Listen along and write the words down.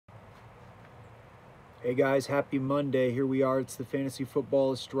Hey guys, happy Monday. Here we are. It's the Fantasy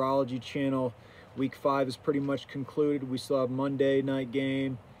Football Astrology channel. Week 5 is pretty much concluded. We still have Monday night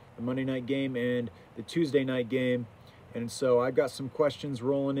game, the Monday night game, and the Tuesday night game. And so I've got some questions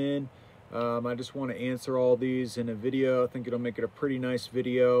rolling in. I just want to answer all these in a video. I think it'll make it a pretty nice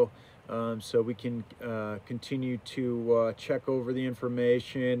video, so we can continue to check over the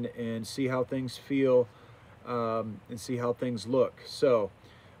information and see how things feel and see how things look. So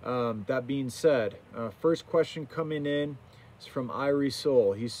that being said, first question coming in is from Irie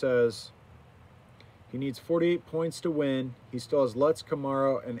Soul. He says he needs 48 points to win. He still has Lutz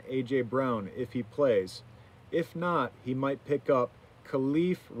Kamara and A.J. Brown if he plays. If not, he might pick up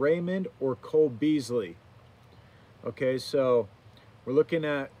Kalif Raymond or Cole Beasley. Okay, so we're looking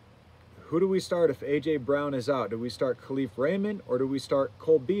at who do we start if A.J. Brown is out? Do we start Kalif Raymond or do we start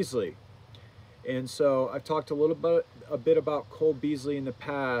Cole Beasley? And so I've talked a bit about Cole Beasley in the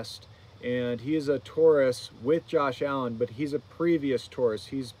past, and he is a Taurus with Josh Allen, but he's a previous Taurus.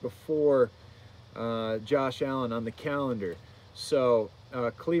 He's before Josh Allen on the calendar. So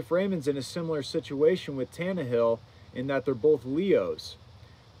Kalif Raymond's in a similar situation with Tannehill in that they're both Leos,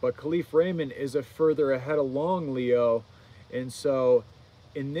 but Kalif Raymond is a further ahead along Leo, and so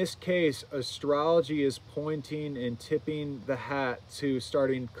in this case, astrology is pointing and tipping the hat to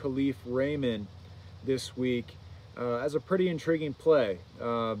starting Kalif Raymond this week as a pretty intriguing play.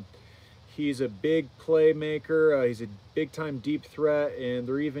 He's a big playmaker. He's a big-time deep threat, and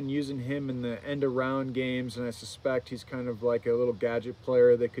they're even using him in the end-around games, and I suspect he's kind of like a little gadget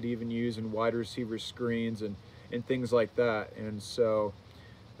player they could even use in wide receiver screens and things like that. And so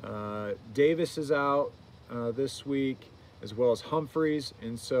Davis is out this week, as well as Humphreys,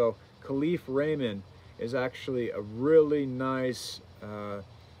 and so Kalif Raymond is actually a really nice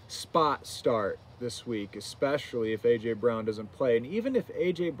spot start this week, especially if A.J. Brown doesn't play. And even if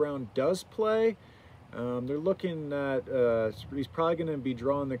A.J. Brown does play, they're looking at, he's probably going to be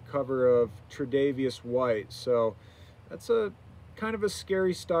drawing the cover of Tre'Davious White, so that's a kind of a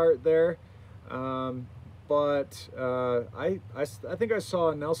scary start there. But I think I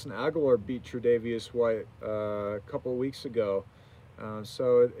saw Nelson Aguilar beat Tre'Davious White a couple of weeks ago.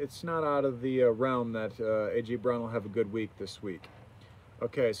 So it's not out of the realm that A.J. Brown will have a good week this week.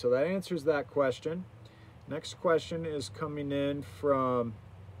 Okay, so that answers that question. Next question is coming in from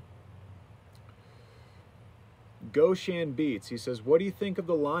Goshan Beats. He says, what do you think of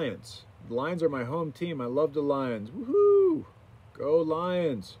the Lions? The Lions are my home team. I love the Lions. Woohoo! Go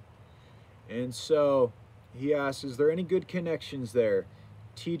Lions! And so he asks, is there any good connections there?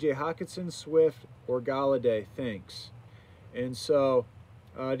 TJ Hawkinson, Swift, or Galladay? Thanks. And so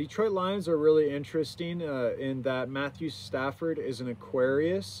Detroit Lions are really interesting in that Matthew Stafford is an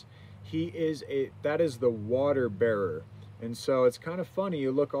Aquarius. That is the water bearer. And so it's kind of funny.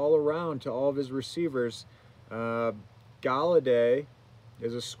 You look all around to all of his receivers. Galladay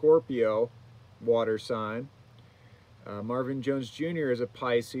is a Scorpio, water sign. Marvin Jones Jr. is a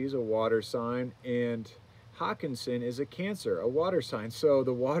Pisces, a water sign, and Hawkinson is a Cancer, a water sign. So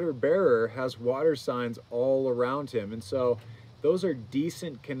the water bearer has water signs all around him, and so those are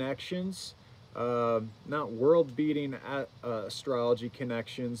decent connections, not world-beating astrology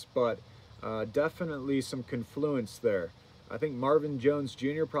connections, but definitely some confluence there. I think Marvin Jones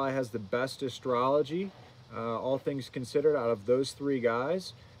Jr. probably has the best astrology, all things considered, out of those three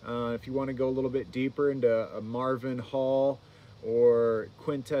guys. If you want to go a little bit deeper into Marvin Hall or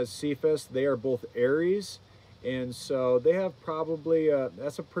Quintez Cephas, they are both Aries, and so they have probably,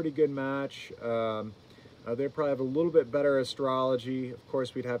 that's a pretty good match. They probably have a little bit better astrology. Of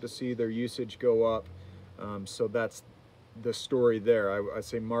course, we'd have to see their usage go up, so that's the story there. I'd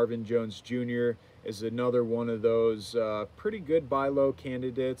say Marvin Jones Jr. is another one of those pretty good buy low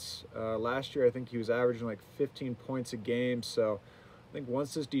candidates. Last year, I think he was averaging like 15 points a game, so I think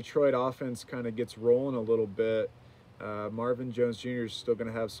once this Detroit offense kind of gets rolling a little bit, Marvin Jones Jr. is still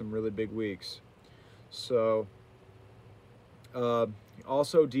going to have some really big weeks. So,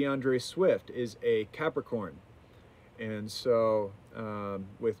 also DeAndre Swift is a Capricorn. And so,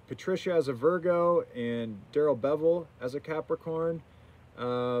 with Patricia as a Virgo and Darrell Bevel as a Capricorn,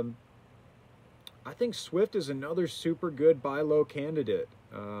 I think Swift is another super good buy low candidate.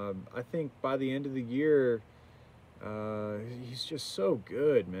 I think by the end of the year, he's just so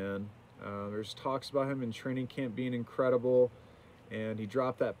good, man. There's talks about him in training camp being incredible, and he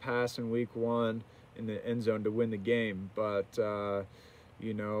dropped that pass in week 1 in the end zone to win the game. But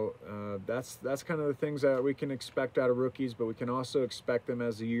you know, that's kind of the things that we can expect out of rookies, but we can also expect them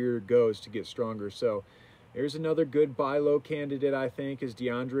as the year goes to get stronger. So there's another good buy low candidate, I think, is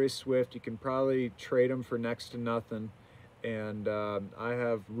DeAndre Swift. You can probably trade him for next to nothing. and I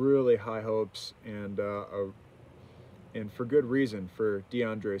have really high hopes, and for good reason, for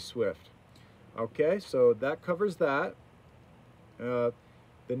DeAndre Swift. Okay, so that covers that. The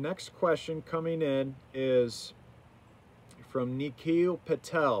next question coming in is from Nikhil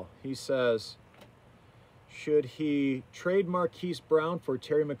Patel. He says, should he trade Marquise Brown for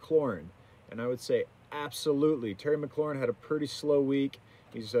Terry McLaurin? And I would say absolutely. Terry McLaurin had a pretty slow week.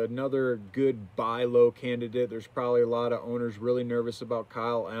 He's another good buy low candidate. There's probably a lot of owners really nervous about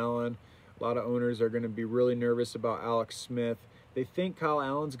Kyle Allen. A lot of owners are going to be really nervous about Alex Smith. They think Kyle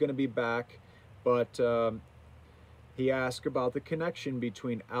Allen's going to be back, but he asked about the connection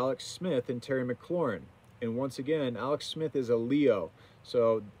between Alex Smith and Terry McLaurin. And once again, Alex Smith is a Leo.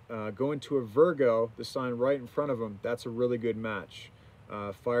 So going to a Virgo, the sign right in front of him, that's a really good match.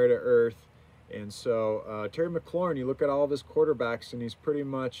 Fire to earth. And so Terry McLaurin, you look at all of his quarterbacks, and he's pretty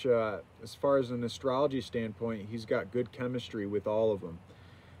much, as far as an astrology standpoint, he's got good chemistry with all of them.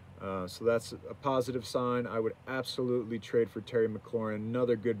 So that's a positive sign. I would absolutely trade for Terry McLaurin,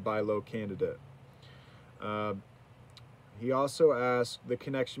 another good buy low candidate. He also asked the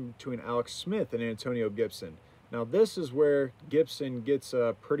connection between Alex Smith and Antonio Gibson. Now this is where Gibson gets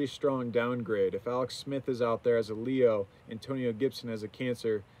a pretty strong downgrade. If Alex Smith is out there as a Leo, Antonio Gibson as a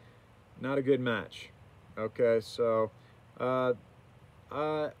Cancer, not a good match. Okay, so that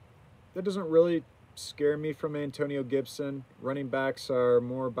doesn't really scare me from Antonio Gibson. Running backs are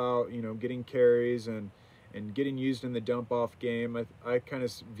more about, you know, getting carries and getting used in the dump-off game. I kind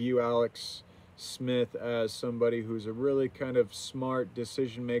of view Alex Smith as somebody who's a really kind of smart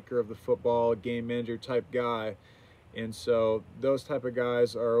decision maker of the football, game manager type guy, and so those type of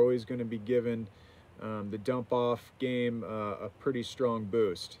guys are always going to be given the dump off game a pretty strong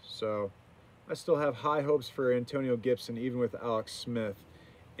boost. So I still have high hopes for Antonio Gibson even with Alex Smith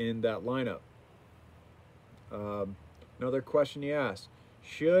in that lineup. Another question he asked,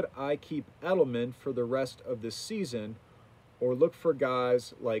 should I keep Edelman for the rest of the season or look for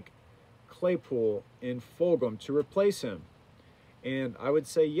guys like Claypool and Fulgham to replace him? And I would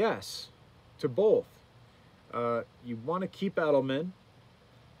say yes to both. You want to keep Edelman.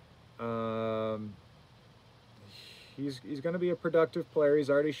 He's going to be a productive player. He's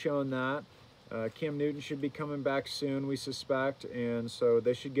already shown that. Cam Newton should be coming back soon, we suspect, and so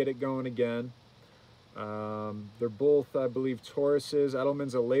they should get it going again. They're both, I believe, Tauruses.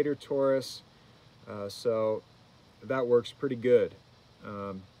 Edelman's a later Taurus, so that works pretty good.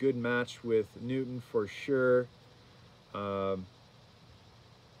 Good match with Newton for sure.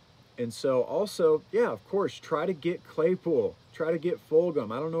 And so also, yeah, of course, try to get Claypool, try to get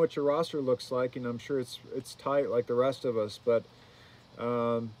Fulgham. I don't know what your roster looks like, and I'm sure it's tight like the rest of us, but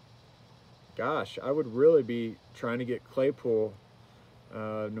gosh, I would really be trying to get Claypool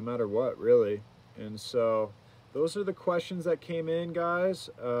no matter what, really. And so those are the questions that came in, guys.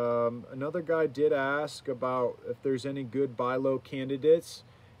 Another guy did ask about if there's any good buy low candidates.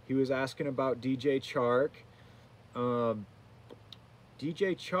 He was asking about DJ Chark.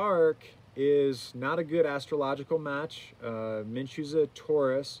 DJ Chark is not a good astrological match. Minshew's a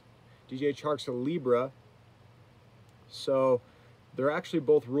Taurus. DJ Chark's a Libra. So they're actually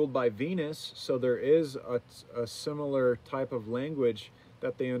both ruled by Venus. So there is a similar type of language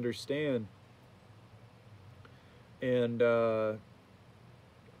that they understand. And I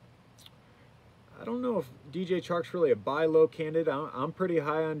don't know if DJ Chark's really a buy low candidate. I'm pretty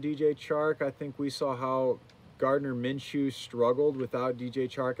high on DJ Chark. I think we saw how Gardner Minshew struggled without DJ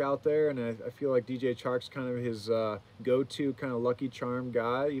Chark out there, and I feel like DJ Chark's kind of his go-to kind of lucky charm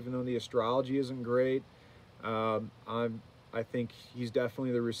guy, even though the astrology isn't great. I think he's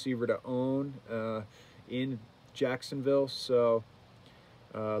definitely the receiver to own in Jacksonville. So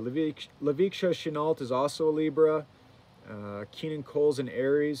Laviksha Shenault is also a Libra. Keenan Cole's an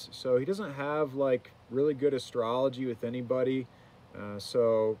Aries, so he doesn't have like really good astrology with anybody.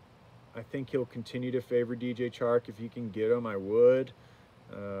 So I think he'll continue to favor DJ Chark. If you can get him, I would.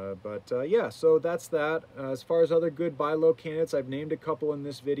 Yeah, so that's that. As far as other good buy low candidates, I've named a couple in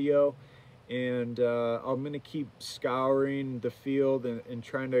this video, and I'm going to keep scouring the field and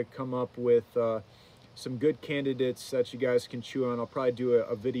trying to come up with some good candidates that you guys can chew on. I'll probably do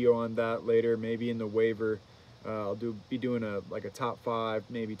a video on that later, maybe in the waiver. I'll be doing a top 5,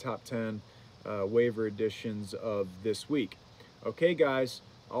 maybe top 10 waiver editions of this week. Okay, guys,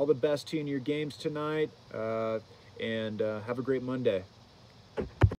 all the best to you in your games tonight, and have a great Monday.